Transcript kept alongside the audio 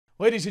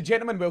Ladies and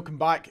gentlemen, welcome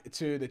back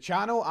to the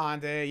channel,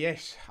 and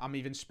yes, I'm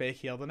even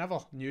speckier than ever.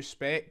 New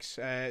specs,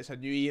 it's a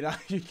new era,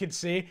 you could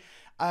say.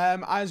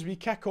 As we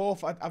kick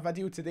off a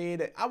video today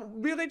that I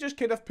really just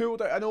kind of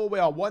pulled out of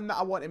nowhere, one that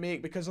I want to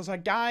make because there's a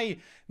guy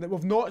that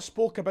we've not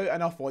spoke about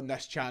enough on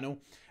this channel.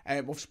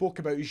 We've spoke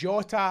about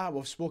Jota,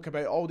 we've spoke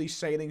about all these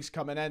signings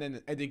coming in,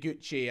 and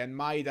Ideguchi and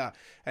Maida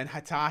and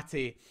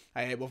Hatate.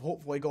 We've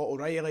hopefully got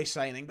O'Reilly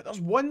signing, but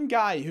there's one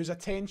guy whose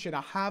attention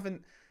I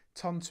haven't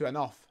turned to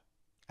enough.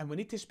 And we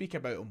need to speak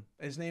about him.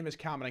 His name is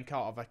Cameron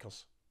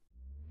Carter-Vickers.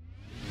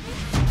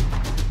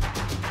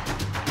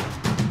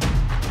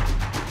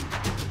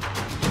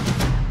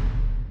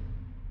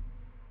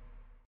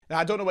 Now,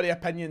 I don't know what the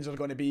opinions are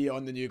going to be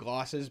on the new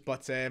glasses,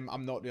 but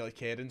I'm not really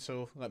caring,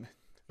 so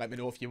let me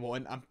know if you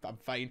want. I'm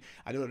fine.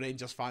 I know the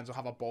Rangers fans will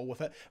have a ball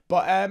with it.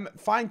 But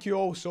thank you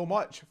all so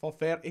much for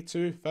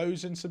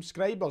 32,000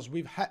 subscribers.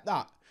 We've hit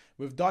that.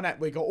 We've done it.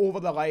 We got over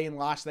the line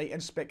last night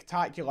in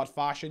spectacular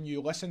fashion.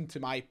 You listened to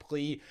my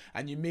plea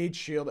and you made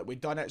sure that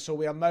we'd done it. So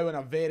we are now in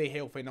a very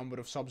healthy number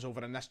of subs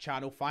over in this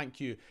channel.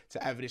 Thank you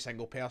to every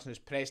single person who's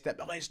pressed it.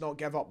 But let's not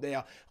give up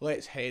there.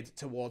 Let's head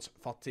towards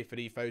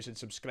 33,000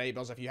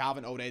 subscribers. If you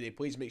haven't already,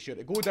 please make sure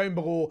to go down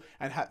below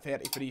and hit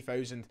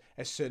 33,000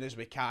 as soon as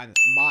we can.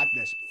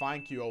 Madness.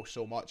 Thank you all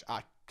so much.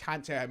 I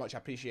can't tell you how much I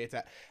appreciate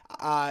it.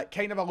 I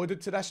kind of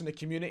alluded to this in the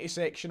community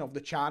section of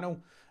the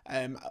channel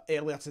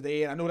earlier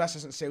today, and I know this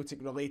isn't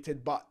Celtic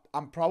related, but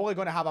I'm probably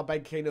going to have a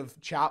big kind of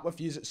chat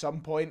with you at some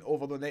point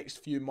over the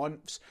next few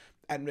months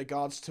in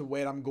regards to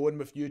where I'm going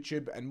with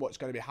YouTube and what's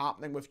going to be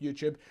happening with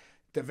YouTube.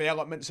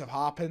 Developments have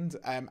happened.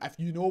 If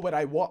you know where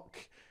I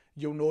work,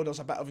 you'll know there's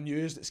a bit of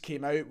news that's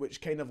came out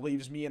which kind of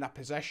leaves me in a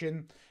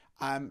position.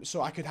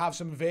 So I could have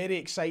some very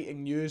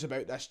exciting news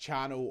about this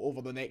channel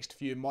over the next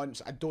few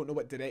months. I don't know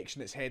what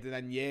direction it's heading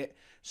in yet,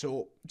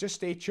 so just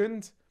stay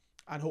tuned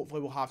and hopefully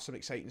we'll have some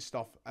exciting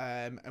stuff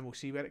and we'll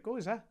see where it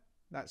goes.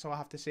 That's all I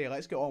have to say.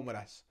 Let's get on with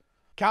this.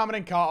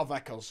 Cameron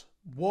Carter-Vickers.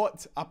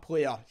 What a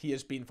player he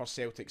has been for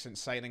Celtic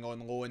since signing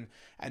on loan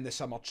in the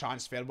summer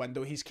transfer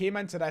window. He's came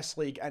into this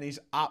league and he's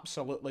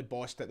absolutely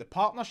bossed it. The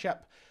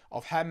partnership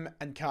of him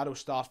and Carl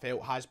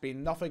Starfelt has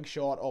been nothing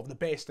short of the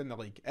best in the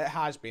league. It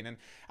has been. And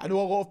I know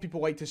a lot of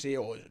people like to say,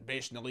 oh, it's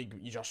best in the league,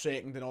 you're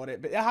second and all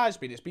that. But it has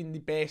been. It's been the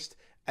best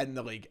in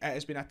the league. It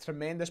has been a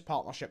tremendous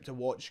partnership to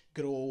watch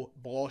grow,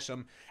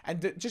 blossom,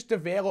 and just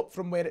develop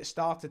from where it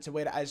started to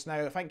where it is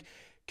now. I think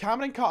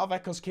Cameron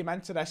Carter-Vickers came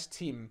into this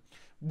team.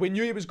 We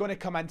knew he was going to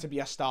come in to be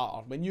a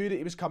starter. We knew that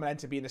he was coming in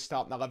to be in the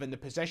starting 11. The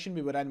position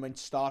we were in when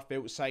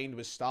Starfelt signed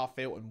was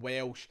Starfelt and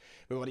Welsh.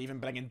 We were even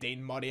bringing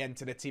Dane Murray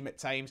into the team at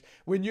times.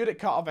 We knew that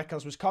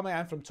Carter-Vickers was coming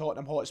in from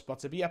Tottenham Hotspur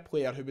to be a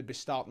player who would be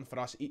starting for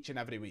us each and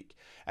every week.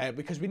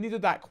 Because we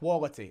needed that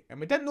quality. And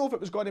we didn't know if it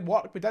was going to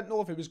work. We didn't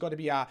know if it was going to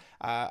be a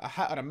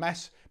hit or a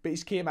miss. But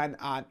he's came in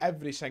and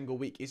every single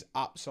week he's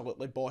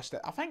absolutely bossed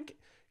it. I think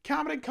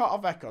Cameron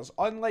Carter-Vickers,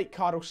 unlike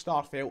Carl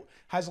Starfelt,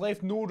 has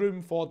left no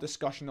room for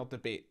discussion or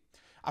debate.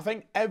 I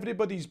think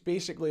everybody's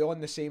basically on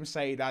the same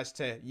side as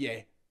to, yeah,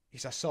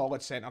 he's a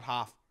solid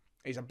centre-half.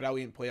 He's a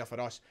brilliant player for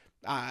us.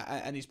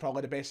 And he's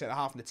probably the best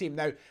centre-half in the team.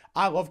 Now,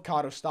 I love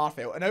Carl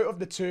Starfelt. And out of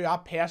the two, I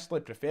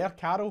personally prefer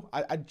Carl.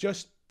 I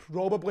just,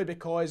 probably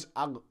because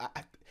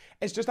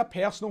it's just a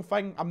personal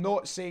thing. I'm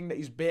not saying that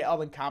he's better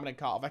than Cameron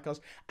Carter-Vickers.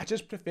 I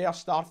just prefer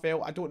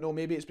Starfelt. I don't know,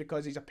 maybe it's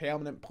because he's a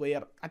permanent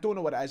player. I don't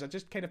know what it is. I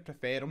just kind of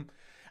prefer him.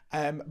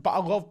 But I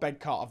love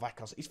big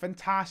Carter-Vickers. He's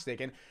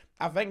fantastic. And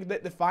I think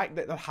that the fact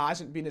that there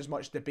hasn't been as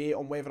much debate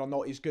on whether or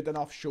not he's good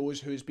enough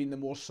shows who's been the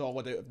more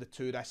solid out of the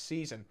two this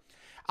season.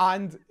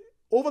 And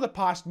over the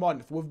past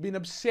month, we've been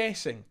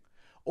obsessing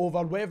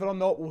over whether or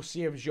not we'll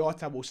see if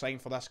Jota will sign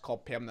for this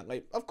club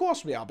permanently. Of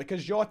course we are,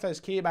 because Jota has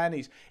came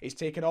in, he's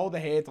taken all the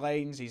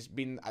headlines, he's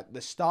been at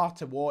the star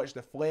to watch,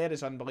 the flair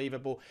is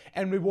unbelievable,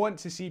 and we want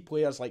to see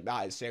players like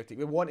that at Celtic.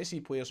 We want to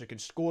see players who can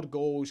score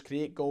goals,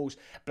 create goals,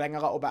 bring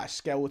a little bit of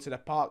skill to the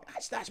park.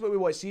 That's what we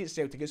want to see at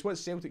Celtic. It's what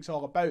Celtic's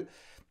all about.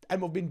 And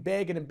we've been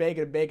begging and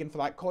begging and begging for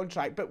that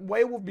contract. But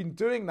while we've been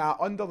doing that,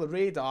 under the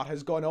radar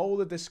has gone all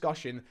the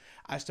discussion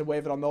as to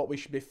whether or not we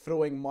should be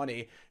throwing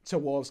money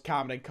towards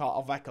Cameron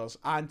Carter-Vickers.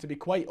 And to be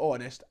quite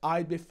honest,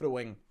 I'd be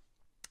throwing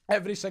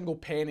every single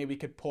penny we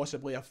could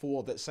possibly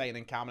afford at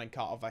signing Cameron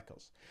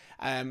Carter-Vickers.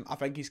 I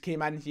think he's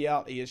came in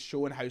here, he has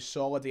shown how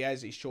solid he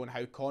is, he's shown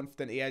how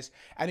confident he is,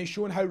 and he's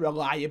shown how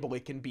reliable he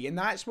can be. And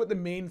that's what the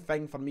main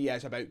thing for me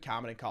is about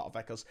Cameron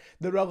Carter-Vickers,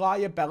 the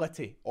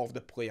reliability of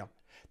the player.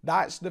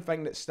 That's the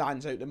thing that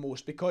stands out the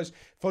most, because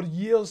for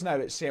years now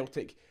at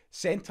Celtic,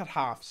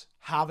 centre-halves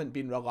haven't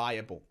been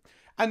reliable.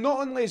 And not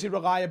only is he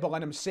reliable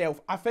in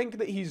himself, I think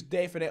that he's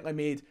definitely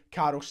made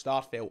Carl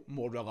Starfelt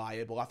more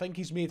reliable. I think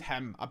he's made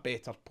him a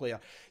better player.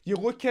 You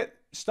look at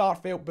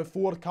Starfelt,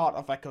 before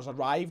Carter-Vickers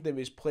arrived, he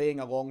was playing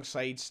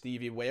alongside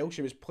Stevie Welsh,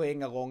 he was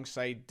playing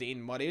alongside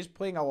Dane Murray, he was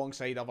playing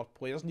alongside other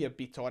players, near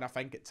Beaton, I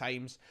think, at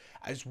times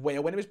as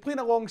well. When he was playing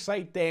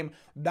alongside them,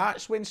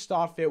 that's when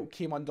Starfelt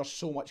came under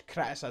so much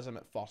criticism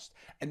at first,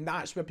 and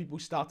that's where people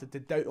started to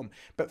doubt him.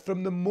 But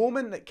from the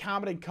moment that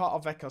Cameron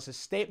Carter-Vickers has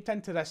stepped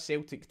into this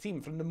Celtic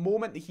team, from the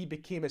moment that he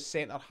became a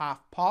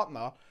centre-half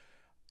partner,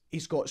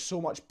 he's got so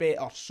much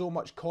better, so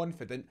much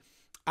confident,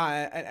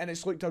 and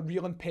it's looked a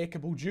real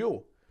impeccable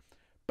duo.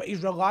 But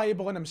he's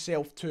reliable in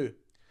himself too.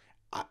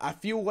 I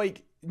feel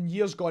like in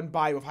years gone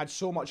by, we've had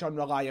so much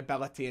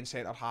unreliability in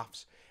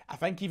centre-halves. I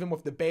think even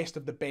with the best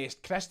of the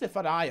best,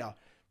 Christopher Ajer,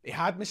 he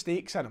had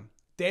mistakes in him.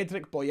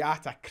 Dedrick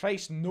Boyata,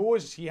 Christ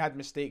knows he had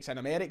mistakes in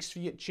him. Eric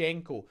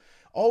Sviatchenko,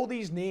 all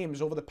these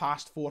names over the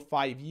past 4 or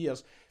 5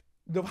 years,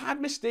 they've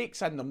had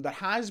mistakes in them. There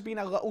has been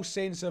a little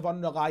sense of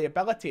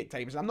unreliability at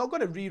times. And I'm not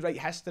going to rewrite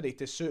history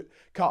to suit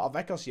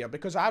Carter-Vickers here,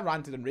 because I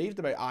ranted and raved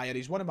about Ajer.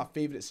 He's one of my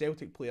favourite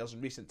Celtic players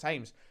in recent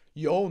times.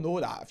 You all know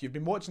that. If you've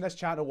been watching this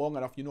channel long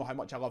enough, you know how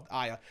much I loved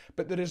Ajer.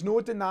 But there is no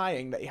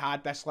denying that he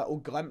had this little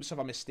glimpse of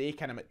a mistake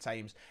in him at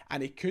times,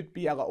 and he could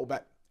be a little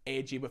bit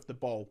edgy with the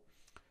ball.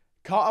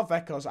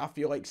 Carter-Vickers, I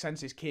feel like since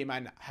he's came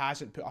in,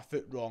 hasn't put a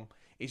foot wrong.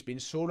 He's been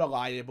so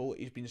reliable.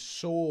 He's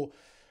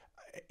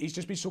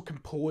just been so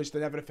composed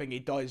in everything he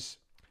does.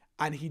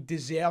 And he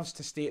deserves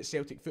to stay at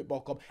Celtic Football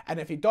Club. And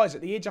if he does,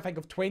 at the age, I think,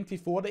 of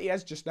 24 that he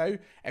is just now,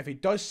 if he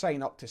does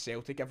sign up to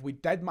Celtic, if we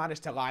did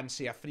manage to land,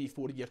 say, a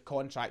 3-4 year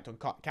contract on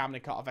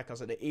Cameron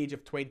Carter-Vickers at the age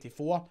of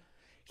 24,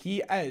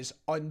 he is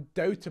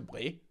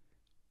undoubtedly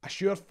a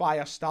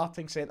surefire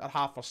starting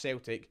centre-half for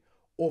Celtic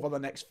over the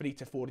next 3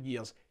 to 4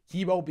 years.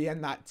 He will be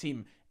in that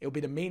team. He'll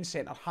be the main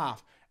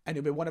centre-half, and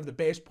he'll be one of the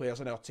best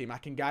players in our team. I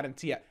can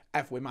guarantee it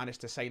if we manage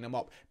to sign him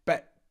up.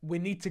 But we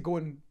need to go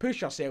and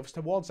push ourselves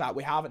towards that.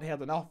 We haven't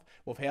heard enough.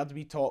 We've heard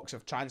wee talks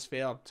of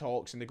transfer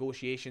talks and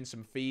negotiations.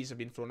 Some fees have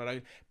been thrown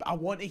around. But I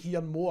want to hear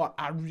more.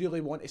 I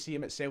really want to see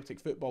him at Celtic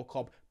Football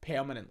Club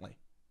permanently.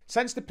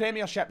 Since the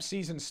Premiership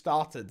season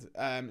started,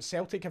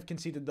 Celtic have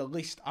conceded the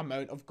least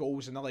amount of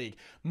goals in the league,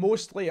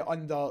 mostly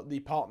under the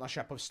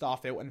partnership of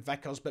Starfelt and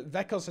Vickers, but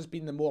Vickers has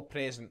been the more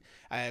present.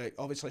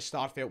 Obviously,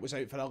 Starfelt was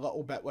out for a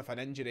little bit with an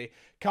injury.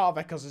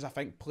 Carter-Vickers has, I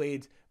think,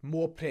 played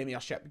more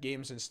Premiership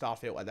games than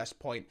Starfelt at this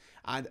point,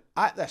 and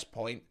at this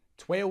point,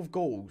 12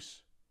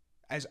 goals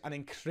is an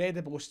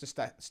incredible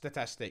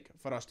statistic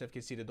for us to have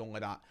conceded only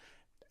that.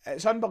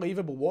 It's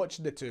unbelievable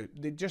watching the two.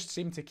 They just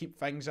seem to keep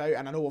things out,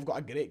 and I know we've got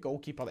a great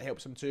goalkeeper that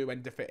helps them too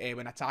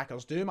when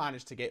attackers do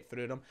manage to get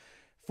through them.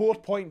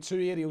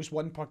 4.2 aerials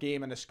won per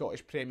game in the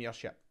Scottish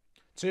Premiership.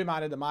 2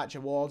 Man of the Match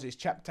awards. He's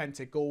chipped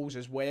into goals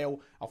as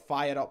well. I'll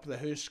fire up the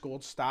who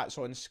scored stats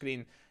on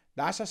screen.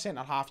 That's a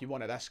centre-half you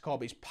want at this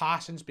club. His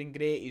passing's been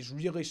great. He's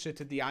really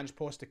suited the Ange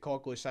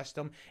Postecoglou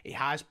system. He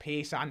has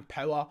pace and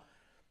power.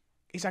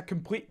 He's a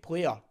complete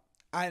player.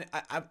 And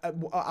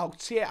I'll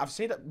say it, I've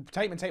said it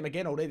time and time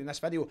again already in this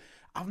video,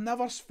 I've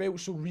never felt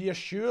so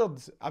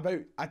reassured about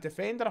a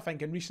defender, I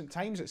think, in recent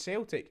times at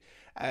Celtic.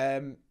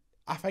 I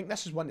think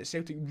this is one that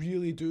Celtic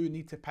really do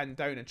need to pin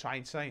down and try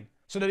and sign.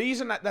 So the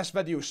reason that this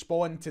video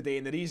spawned today,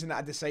 and the reason that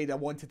I decided I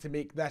wanted to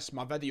make this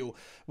my video,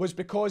 was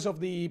because of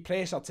the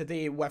presser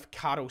today with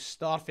Carl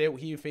Starfelt.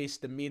 He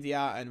faced the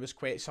media and was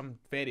quite some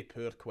very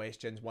poor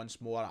questions once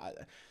more.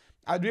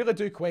 I really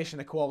do question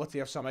the quality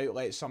of some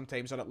outlets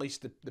sometimes, or at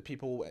least the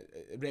people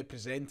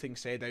representing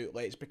said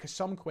outlets, because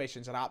some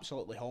questions are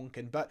absolutely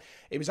honking. But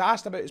he was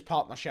asked about his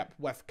partnership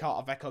with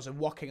Carter-Vickers and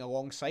working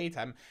alongside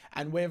him,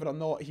 and whether or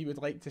not he would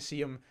like to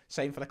see him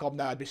sign for the club.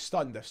 Now, I'd be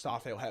stunned if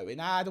Starfelt hit away.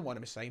 Nah, I don't want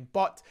him to sign.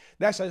 But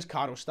this is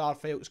Carl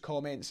Starfelt's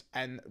comments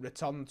in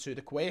return to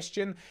the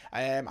question.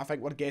 I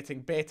think we're getting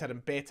better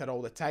and better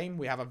all the time.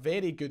 We have a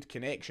very good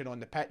connection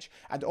on the pitch,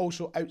 and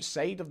also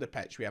outside of the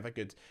pitch we have a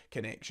good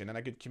connection and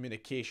a good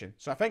communication.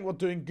 So I think we're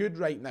doing good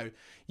right now.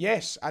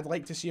 Yes, I'd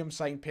like to see him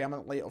sign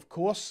permanently, of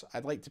course.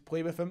 I'd like to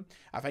play with him.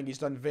 I think he's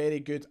done very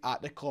good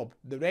at the club.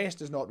 The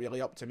rest is not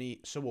really up to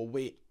me, so we'll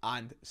wait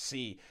and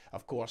see.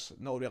 Of course,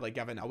 not really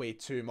giving away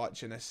too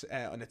much in this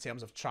on the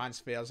terms of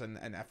transfers and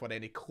if we're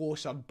any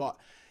closer, but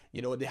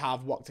you know, they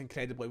have worked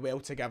incredibly well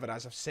together,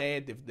 as I've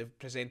said. They've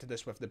presented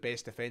us with the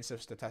best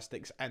defensive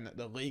statistics in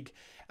the league.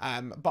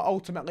 But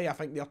ultimately, I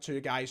think they're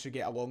two guys who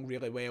get along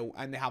really well,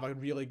 and they have a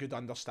really good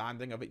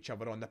understanding of each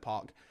other on the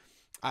park.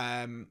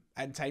 In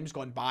times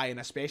gone by, and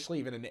especially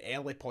even in the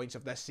early points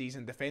of this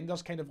season,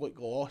 defenders kind of look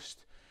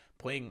lost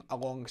playing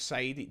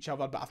alongside each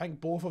other, but I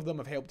think both of them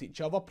have helped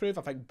each other prove.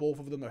 I think both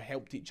of them have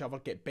helped each other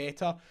get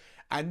better,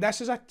 and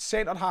this is a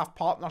centre-half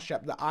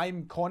partnership that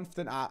I'm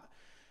confident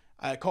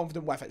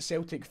with at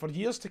Celtic for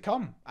years to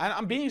come. And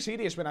I'm being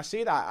serious when I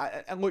say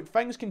that. And look,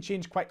 things can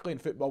change quickly in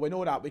football. We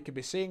know that. We could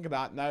be saying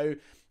that now,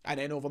 and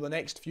then over the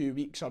next few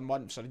weeks or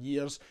months or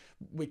years,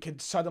 we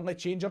could suddenly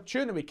change our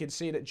tune, and we could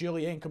say that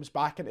Julian comes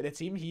back into the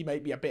team. He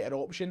might be a better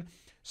option.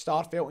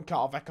 Starfelt and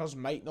Carter-Vickers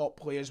might not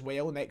play as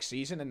well next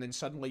season, and then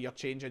suddenly you're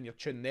changing your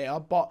tune there.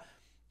 But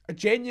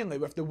genuinely,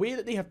 with the way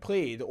that they have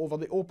played over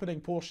the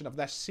opening portion of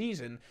this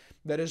season,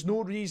 there is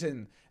no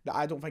reason that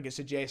I don't think it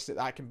suggests that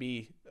that can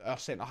be our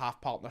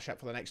centre-half partnership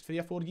for the next 3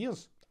 or 4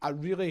 years. I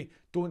really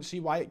don't see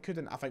why it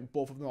couldn't. I think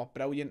both of them are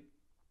brilliant.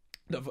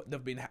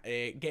 They've been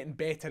getting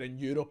better in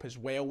Europe as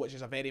well, which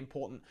is a very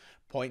important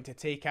point to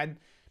take in.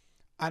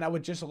 And I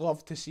would just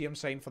love to see him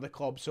sign for the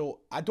club. So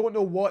I don't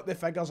know what the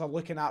figures are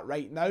looking at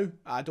right now.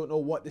 I don't know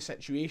what the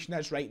situation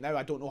is right now.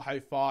 I don't know how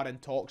far in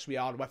talks we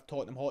are with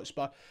Tottenham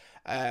Hotspur.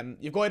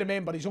 You've got to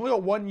remember, he's only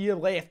got 1 year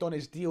left on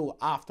his deal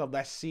after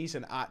this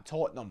season at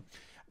Tottenham.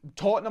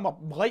 Tottenham are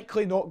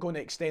likely not going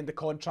to extend the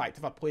contract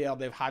of a player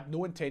they've had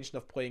no intention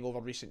of playing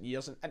over recent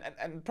years,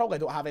 and probably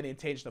don't have any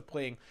intention of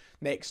playing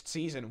next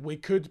season. We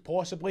could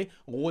possibly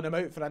loan him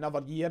out for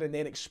another year and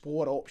then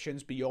explore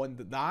options beyond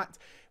that.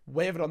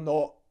 Whether or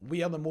not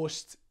we are the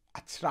most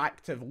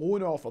attractive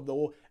loan offer,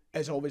 though,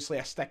 is obviously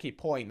a sticky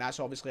point. That's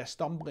obviously a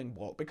stumbling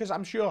block, because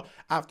I'm sure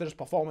after his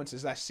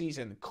performances this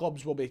season,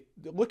 clubs will be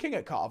looking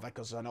at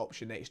Carter-Vickers as an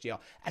option next year,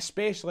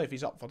 especially if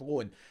he's up for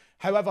loan.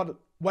 However,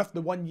 with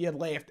the 1 year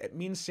left, it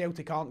means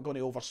Celtic aren't going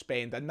to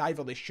overspend, and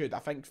neither they should. I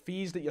think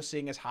fees that you're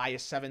seeing as high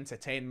as £7 to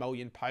 £10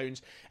 million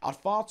are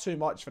far too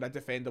much for a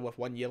defender with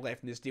 1 year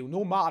left in his deal,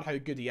 no matter how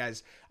good he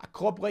is. A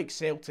club like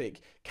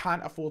Celtic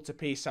can't afford to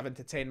pay £7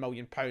 to £10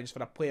 million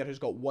for a player who's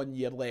got 1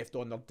 year left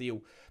on their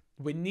deal.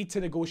 We need to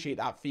negotiate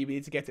that fee. We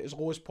need to get it as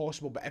low as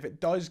possible, but if it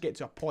does get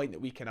to a point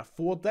that we can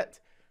afford it,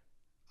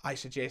 I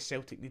suggest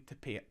Celtic need to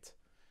pay it.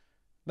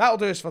 That'll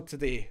do us for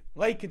today.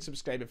 Like and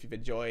subscribe if you've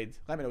enjoyed.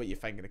 Let me know what you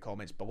think in the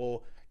comments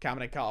below.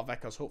 Cameron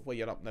Carter-Vickers, hopefully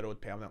you're up on the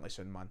road permanently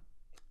soon, man.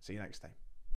 See you next time.